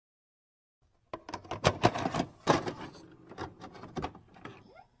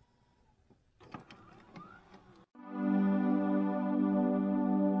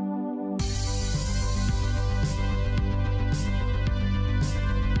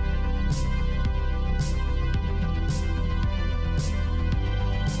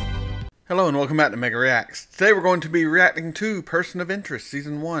Hello and welcome back to Mega Reacts. Today we're going to be reacting to Person of Interest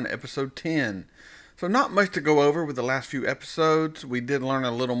Season 1, Episode 10. So not much to go over with the last few episodes. We did learn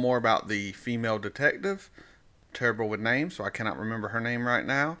a little more about the female detective. Terrible with names, so I cannot remember her name right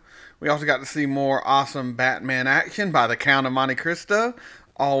now. We also got to see more awesome Batman action by the Count of Monte Cristo.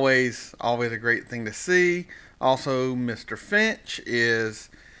 Always a great thing to see. Also, Mr. Finch is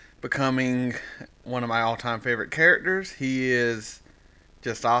becoming one of my all-time favorite characters. He is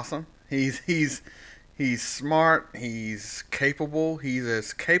just awesome. He's smart. He's capable. He's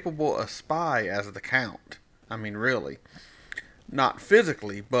as capable a spy as the Count. I mean, really. Not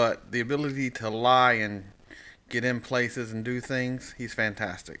physically, but the ability to lie and get in places and do things. He's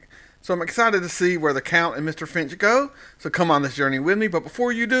fantastic. So I'm excited to see where the Count and Mr. Finch go. So come on this journey with me. But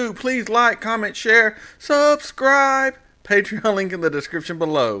before you do, please like, comment, share, subscribe. Patreon link in the description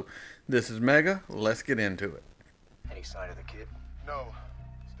below. This is Mega. Let's get into it. Any sign of the kid? No.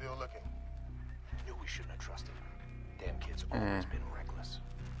 Still looking. Knew we shouldn't have trusted him. Damn kid's always been reckless.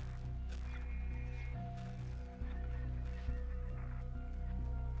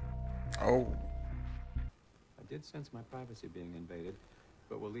 Oh. I did sense my privacy being invaded,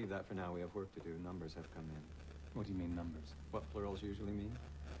 but we'll leave that for now. We have work to do. Numbers have come in. What do you mean, numbers? What plurals usually mean?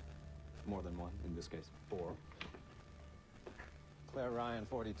 More than one, in this case, 4. Claire Ryan,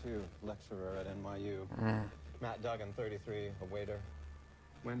 42, lecturer at NYU. Matt Duggan, 33, a waiter.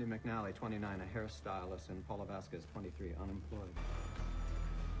 Wendy McNally, 29, a hairstylist. And Paula Vasquez, 23, unemployed.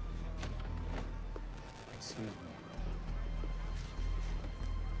 Excuse me.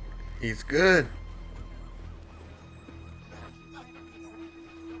 He's good.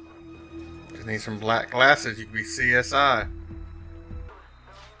 Just need some black glasses. You can be CSI.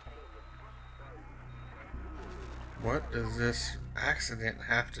 What does this accident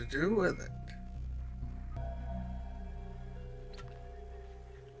have to do with it?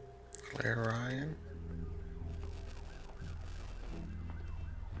 Claire Ryan.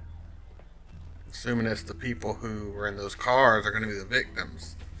 Assuming it's the people who were in those cars are going to be the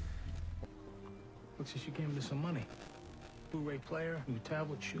victims. Looks like you came into some money. Blu-ray player, new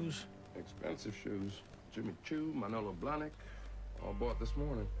tablet, shoes. Expensive shoes. Jimmy Choo, Manolo Blahnik. All bought this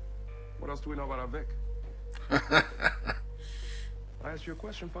morning. What else do we know about our Vic? I asked you a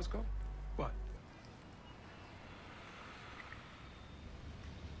question, Fusco. What?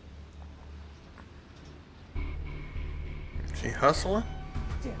 She hustling?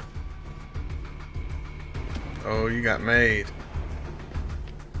 Oh, you got made.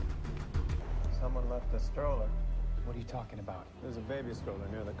 Someone left a stroller. What are you talking about? There's a baby stroller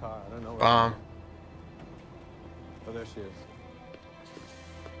near the car. I don't know where. Bomb. Oh, there she is.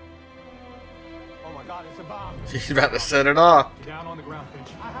 Oh my God, it's a bomb. She's about to set it off. Get down on the ground, Finch.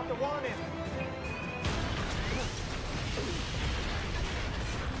 I have to warn him.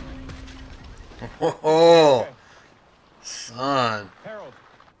 Oh, son. Harold.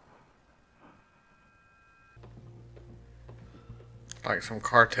 Like some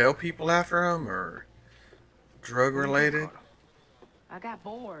cartel people after him, or drug related? I got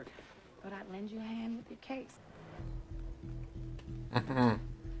bored, but I'd lend you a hand with your case.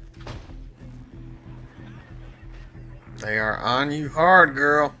 They are on you hard,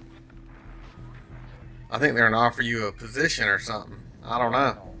 girl. I think they're gonna offer you a position or something. I don't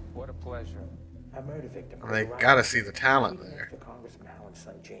know. What a pleasure. A murder victim. They gotta see the talent there. Mr. Congressman Howard's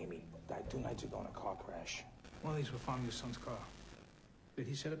son Jamie died 2 nights ago in a car crash. One of these were found in your son's car. Did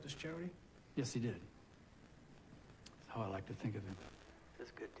he set up this charity? Yes, he did. That's how I like to think of him.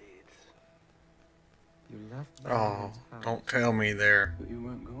 Does good deeds. You left. Oh, don't tell me they're But you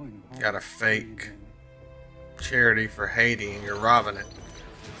weren't going home. got a fake charity for Haiti and you're robbing it.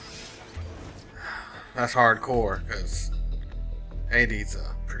 That's hardcore, because Haiti's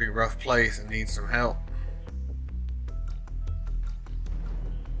a pretty rough place and needs some help.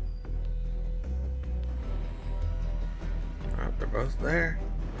 Oh, they're both there.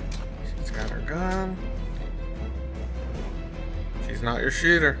 She's got her gun. She's not your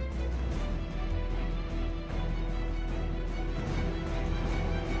shooter.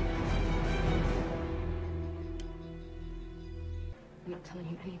 I'm not telling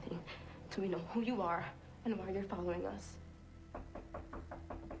you anything until we know who you are and why you're following us.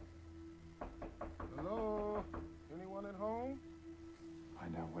 Hello? Anyone at home?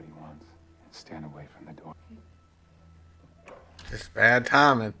 Find out what he wants and stand away from the door. Just bad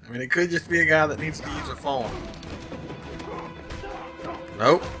timing. I mean, it could just be a guy that needs to use a phone.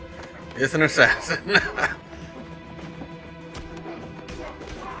 Nope. It's an assassin.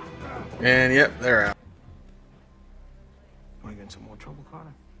 And yep, they're out. Want to get in some more trouble,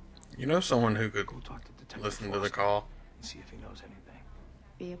 Carter? You know someone who could Go talk to Detective listen to the Foster call. and see if he knows anything.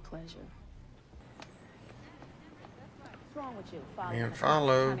 Be a pleasure. What's wrong with you? Being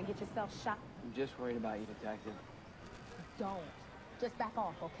followed. Trying to get yourself shot? I'm just worried about you, detective. Don't. Just back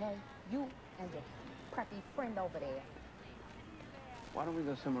off, okay? You and your preppy friend over there. Why don't we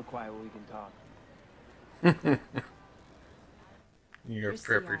go somewhere quiet where we can talk? You're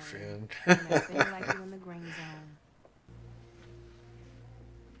preppy friend. Like you in the green zone.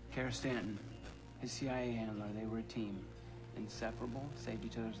 Kara Stanton, his CIA handler, they were a team. Inseparable, saved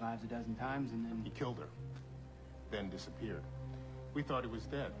each other's lives a dozen times, and then... He killed her, then disappeared. We thought he was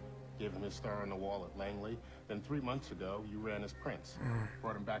dead. Gave him his star on the wall at Langley. Then 3 months ago, you ran as Prince.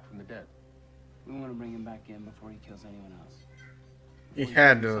 Brought him back from the dead. We want to bring him back in before he kills anyone else. He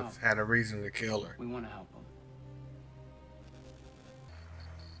had to have had a reason to kill her. We want to help him.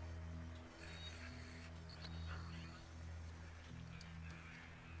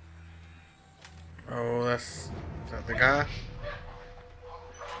 Oh, is that the guy?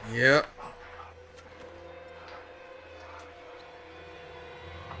 Yep.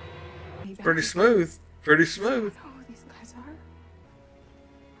 Pretty smooth. Pretty smooth. Oh, these guys are.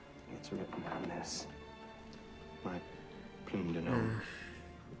 It's written on this. My plume de nom,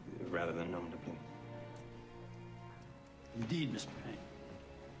 rather than nom de plume. Indeed, Mr. Payne.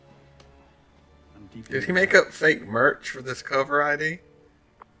 Did he make up fake merch for this cover ID?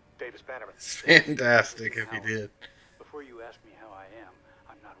 Davis Bannerman. It's fantastic if he did. Before you ask me how I am,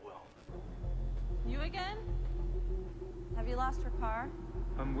 I'm not well. You again? Have you lost your car?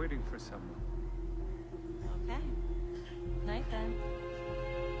 I'm waiting for someone. Okay. Night then.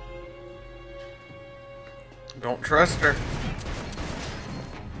 Don't trust her.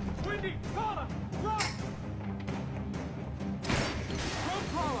 Wendy, Paula, run! Run,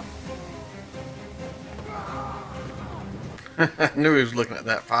 Paula! I knew he was looking at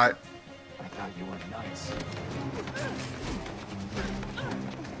that fight. I thought you were nuts.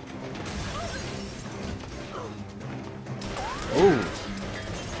 Ooh.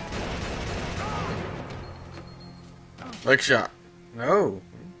 Leg shot. No.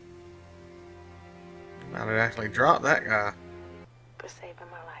 Might have actually dropped that guy. For saving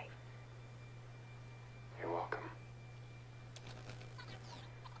my life. You're welcome.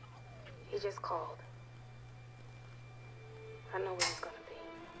 He just called. I know where he's gonna be.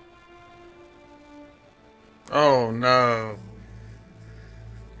 Oh no.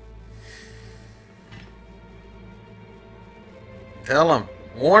 Tell him.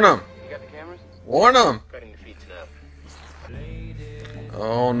 Warn him. You got the cameras? Warn him. Cutting the feeds now.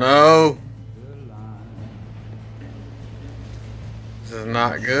 Oh no. This is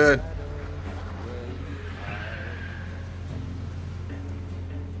not good.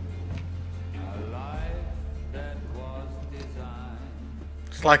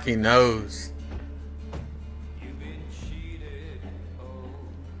 It's like he knows.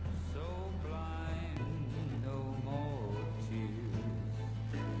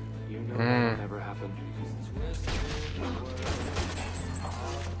 You know that never happened.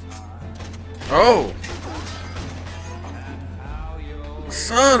 Oh!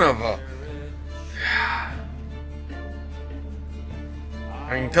 Son of a... I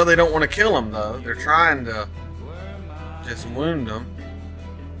can tell they don't want to kill him though. They're trying to just wound him.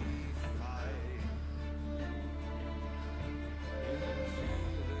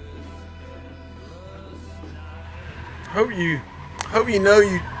 Hope you know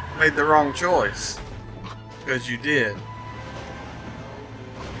you made the wrong choice. Because you did.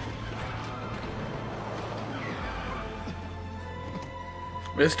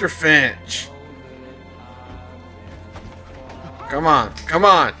 Mr. Finch. Come on. Come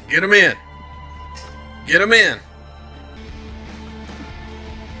on. Get him in. Get him in.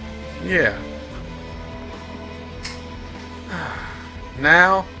 Yeah.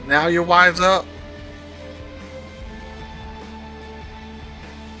 Now you wise up.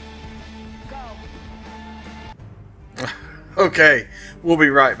 Okay, we'll be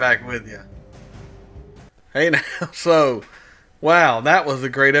right back with you. Hey now, so, wow, that was a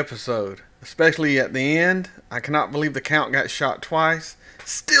great episode. Especially at the end. I cannot believe the Count got shot twice.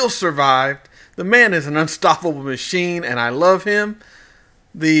 Still survived. The man is an unstoppable machine, and I love him.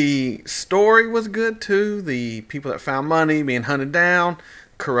 The story was good, too. The people that found money being hunted down.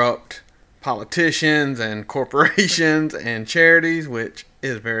 Corrupt politicians and corporations and charities, which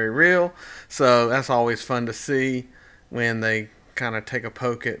is very real. So that's always fun to see when they kind of take a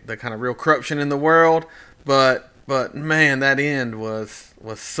poke at the kind of real corruption in the world. But man, that end was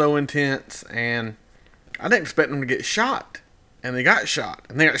so intense, and I didn't expect them to get shot. And they got shot,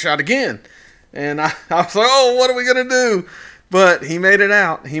 and they got shot again. And I was like, oh, what are we going to do? But he made it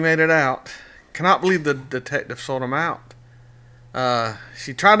out. He made it out. Cannot believe the detective sold him out.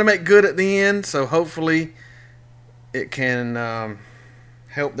 She tried to make good at the end, so hopefully it can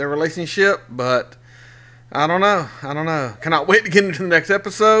help their relationship, but I don't know. Cannot wait to get into the next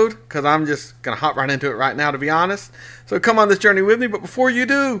episode, because I'm just going to hop right into it right now, to be honest. So come on this journey with me, but before you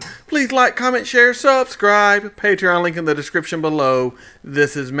do, please like, comment, share, subscribe, Patreon link in the description below.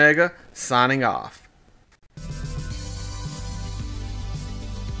 This is Mega, signing off.